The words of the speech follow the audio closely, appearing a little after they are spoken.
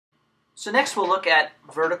So next we'll look at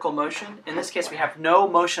vertical motion. In this case we have no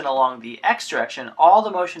motion along the x direction. All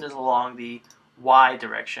the motion is along the y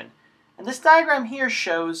direction. And this diagram here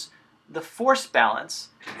shows the force balance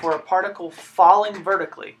for a particle falling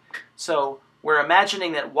vertically. So we're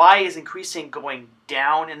imagining that y is increasing going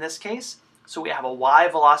down in this case. So we have a y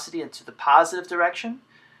velocity into the positive direction.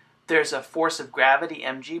 There's a force of gravity,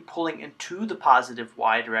 mg, pulling into the positive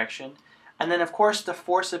y direction. And then of course the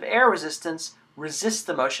force of air resistance resists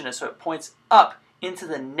the motion, and so it points up into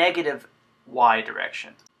the negative y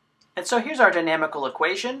direction. And so here's our dynamical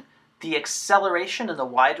equation. The acceleration in the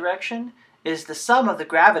y direction is the sum of the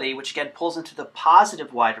gravity, which again pulls into the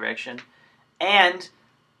positive y direction, and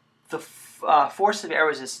the force of air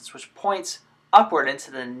resistance, which points upward into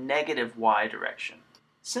the negative y direction.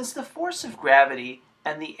 Since the force of gravity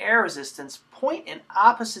and the air resistance point in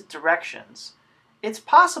opposite directions, it's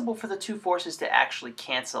possible for the two forces to actually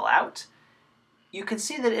cancel out. You can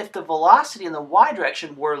see that if the velocity in the y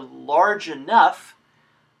direction were large enough,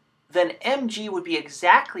 then mg would be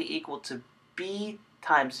exactly equal to b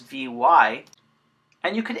times vy,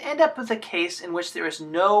 and you could end up with a case in which there is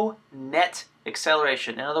no net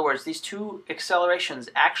acceleration. In other words, these two accelerations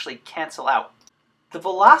actually cancel out. The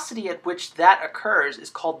velocity at which that occurs is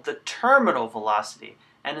called the terminal velocity,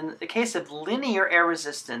 and in the case of linear air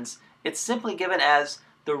resistance, it's simply given as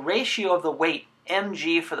the ratio of the weight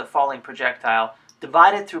mg for the falling projectile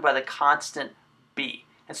divided through by the constant b.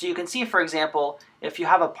 And so you can see, for example, if you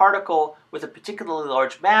have a particle with a particularly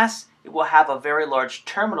large mass, it will have a very large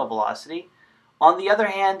terminal velocity. On the other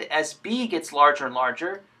hand, as b gets larger and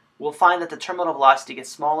larger, we'll find that the terminal velocity gets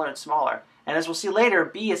smaller and smaller. And as we'll see later,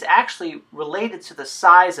 b is actually related to the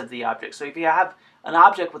size of the object. So if you have an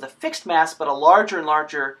object with a fixed mass but a larger and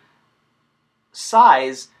larger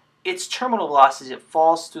size, its terminal velocity as it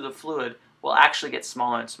falls through the fluid will actually get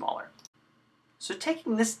smaller and smaller. So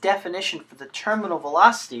taking this definition for the terminal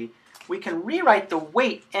velocity, we can rewrite the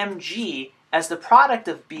weight mg as the product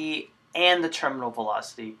of b and the terminal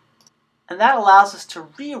velocity. And that allows us to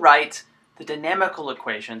rewrite the dynamical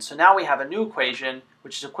equation. So now we have a new equation,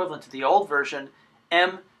 which is equivalent to the old version.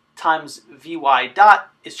 M times vy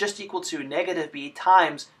dot is just equal to negative b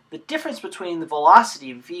times the difference between the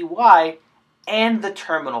velocity vy and the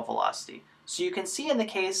terminal velocity. So you can see in the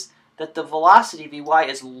case that the velocity vy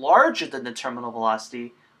is larger than the terminal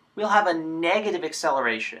velocity, we'll have a negative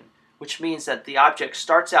acceleration, which means that the object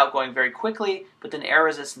starts out going very quickly, but then air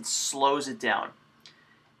resistance slows it down.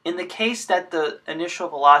 In the case that the initial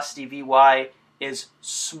velocity vy is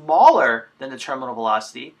smaller than the terminal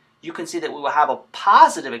velocity, you can see that we will have a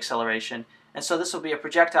positive acceleration, and so this will be a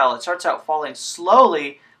projectile that starts out falling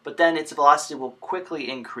slowly, but then its velocity will quickly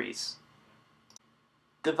increase.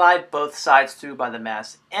 Divide both sides through by the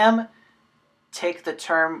mass m. Take the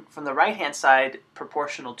term from the right-hand side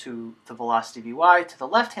proportional to the velocity vy to the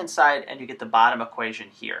left-hand side, and you get the bottom equation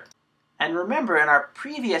here. And remember, in our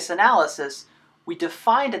previous analysis, we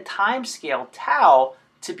defined a time scale tau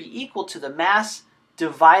to be equal to the mass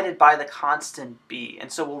divided by the constant b.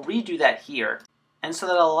 And so we'll redo that here. And so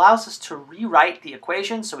that allows us to rewrite the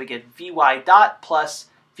equation. So we get vy dot plus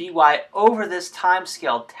vy over this time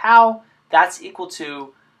scale tau. That's equal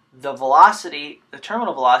to the velocity, the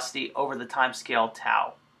terminal velocity, over the time scale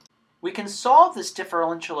tau. We can solve this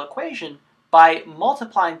differential equation by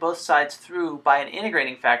multiplying both sides through by an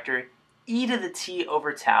integrating factor, e to the t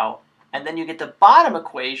over tau, and then you get the bottom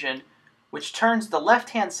equation, which turns the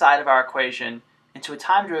left-hand side of our equation into a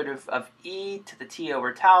time derivative of e to the t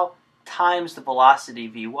over tau times the velocity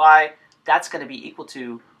vy. That's going to be equal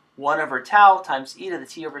to 1 over tau times e to the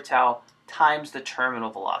t over tau times the terminal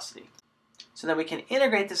velocity. So then we can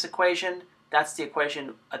integrate this equation. That's the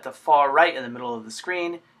equation at the far right in the middle of the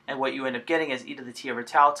screen. And what you end up getting is e to the t over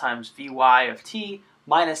tau times vy of t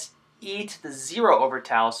minus e to the 0 over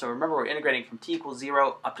tau. So remember, we're integrating from t equals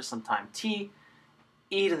 0 up to some time t.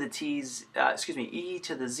 E to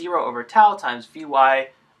the 0 over tau times vy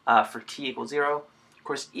for t equals 0. Of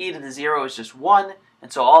course, e to the 0 is just 1,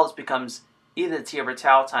 and so all this becomes e to the t over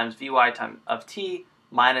tau times vy of t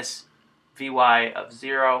minus vy of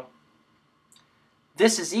 0.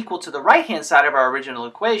 This is equal to the right-hand side of our original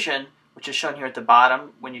equation, which is shown here at the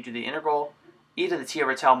bottom when you do the integral, e to the t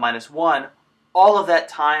over tau minus 1, all of that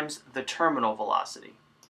times the terminal velocity.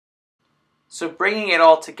 So bringing it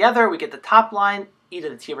all together, we get the top line, e to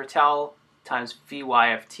the t over tau times vy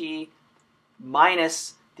of t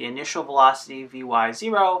minus the initial velocity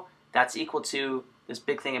vy0. That's equal to this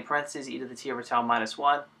big thing in parentheses, e to the t over tau minus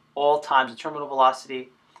 1, all times the terminal velocity.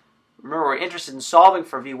 Remember, we're interested in solving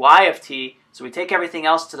for vy of t, so we take everything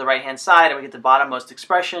else to the right-hand side and we get the bottommost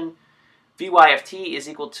expression. Vy of t is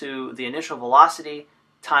equal to the initial velocity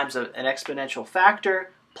times an exponential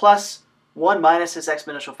factor plus 1 minus this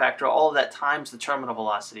exponential factor, all of that times the terminal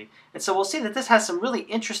velocity. And so we'll see that this has some really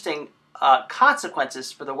interesting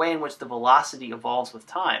consequences for the way in which the velocity evolves with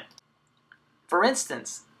time. For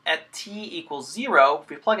instance, at t equals 0, if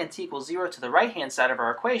we plug in t equals 0 to the right-hand side of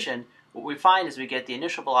our equation, what we find is we get the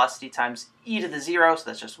initial velocity times e to the 0, so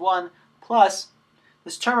that's just 1, plus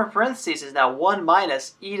this term in parentheses is now 1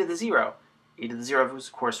 minus e to the 0. E to the 0 is,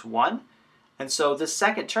 of course, 1. And so this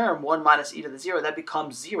second term, 1 minus e to the 0, that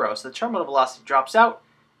becomes 0. So the terminal velocity drops out,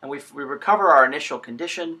 and we recover our initial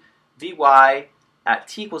condition. Vy at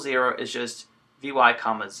t equals 0 is just Vy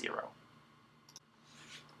comma 0.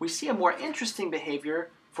 We see a more interesting behavior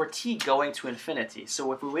for t going to infinity.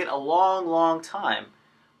 So if we wait a long, long time,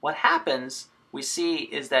 what happens, we see,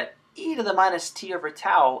 is that e to the minus t over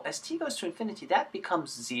tau, as t goes to infinity, that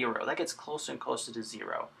becomes 0. That gets closer and closer to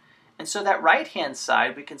 0. And so that right-hand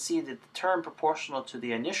side, we can see that the term proportional to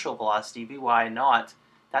the initial velocity, Vy naught,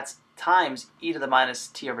 that's times e to the minus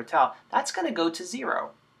t over tau, that's going to go to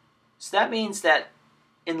 0. So that means that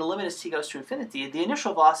in the limit as t goes to infinity, the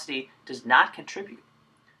initial velocity does not contribute.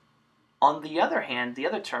 On the other hand, the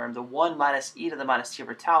other term, the 1 minus e to the minus t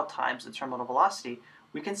over tau times the terminal velocity,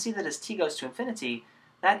 we can see that as t goes to infinity,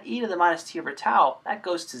 that e to the minus t over tau, that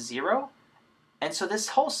goes to 0. And so this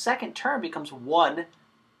whole second term becomes 1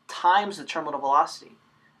 times the terminal velocity.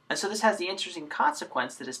 And so this has the interesting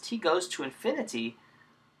consequence that as t goes to infinity,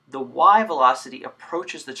 the y velocity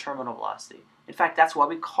approaches the terminal velocity. In fact, that's why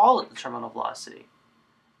we call it the terminal velocity.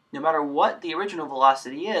 No matter what the original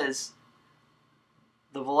velocity is,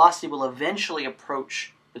 the velocity will eventually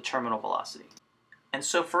approach the terminal velocity. And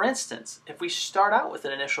so, for instance, if we start out with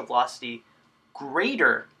an initial velocity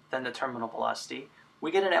greater than the terminal velocity,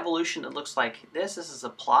 we get an evolution that looks like this. This is a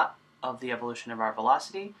plot of the evolution of our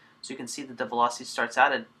velocity. So you can see that the velocity starts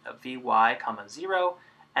out at Vy comma 0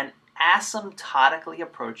 and asymptotically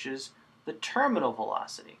approaches the terminal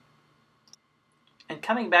velocity. And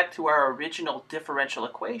coming back to our original differential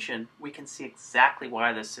equation, we can see exactly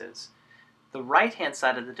why this is. The right-hand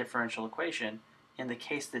side of the differential equation, in the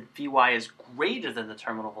case that Vy is greater than the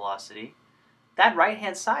terminal velocity, that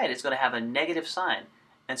right-hand side is going to have a negative sign.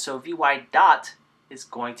 And so Vy dot is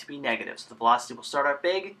going to be negative. So the velocity will start out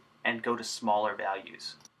big and go to smaller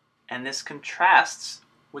values. And this contrasts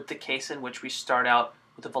with the case in which we start out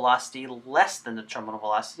with a velocity less than the terminal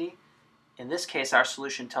velocity. In this case, our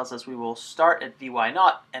solution tells us we will start at Vy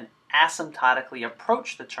naught and asymptotically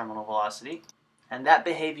approach the terminal velocity. And that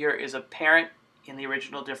behavior is apparent in the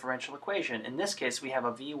original differential equation. In this case, we have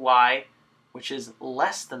a Vy which is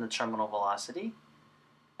less than the terminal velocity.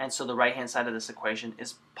 And so the right-hand side of this equation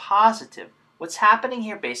is positive. What's happening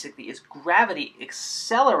here basically is gravity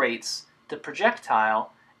accelerates the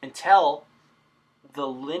projectile until the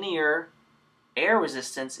linear air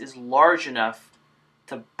resistance is large enough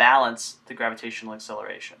to balance the gravitational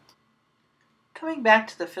acceleration. Coming back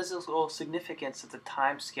to the physical significance of the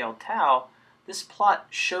timescale tau, this plot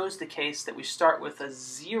shows the case that we start with a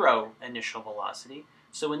 0 initial velocity.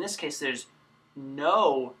 So in this case, there's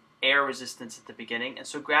no air resistance at the beginning, and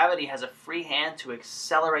so gravity has a free hand to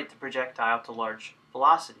accelerate the projectile to large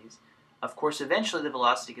velocities. Of course, eventually the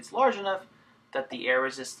velocity gets large enough that the air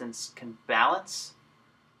resistance can balance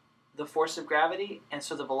the force of gravity, and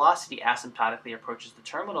so the velocity asymptotically approaches the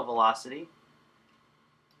terminal velocity.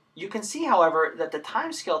 You can see, however, that the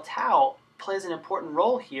timescale tau plays an important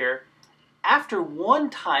role here. After one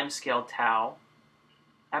timescale tau,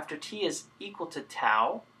 after t is equal to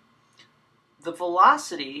tau, the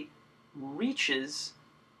velocity reaches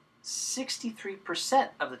 63%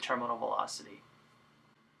 of the terminal velocity.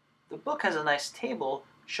 The book has a nice table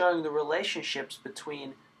showing the relationships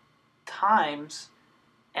between times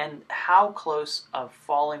and how close a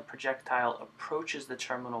falling projectile approaches the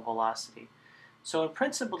terminal velocity. So in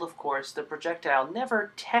principle, of course, the projectile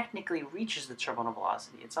never technically reaches the terminal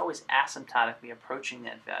velocity. It's always asymptotically approaching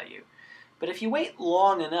that value. But if you wait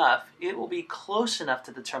long enough, it will be close enough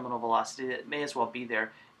to the terminal velocity that it may as well be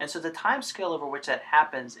there. And so the time scale over which that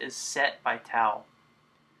happens is set by tau.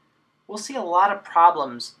 We'll see a lot of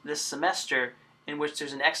problems this semester in which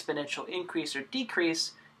there's an exponential increase or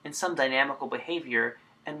decrease in some dynamical behavior,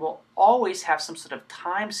 and we'll always have some sort of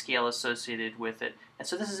time scale associated with it. And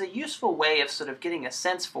so this is a useful way of sort of getting a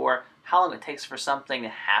sense for how long it takes for something to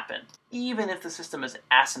happen, even if the system is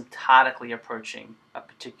asymptotically approaching a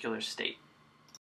particular state.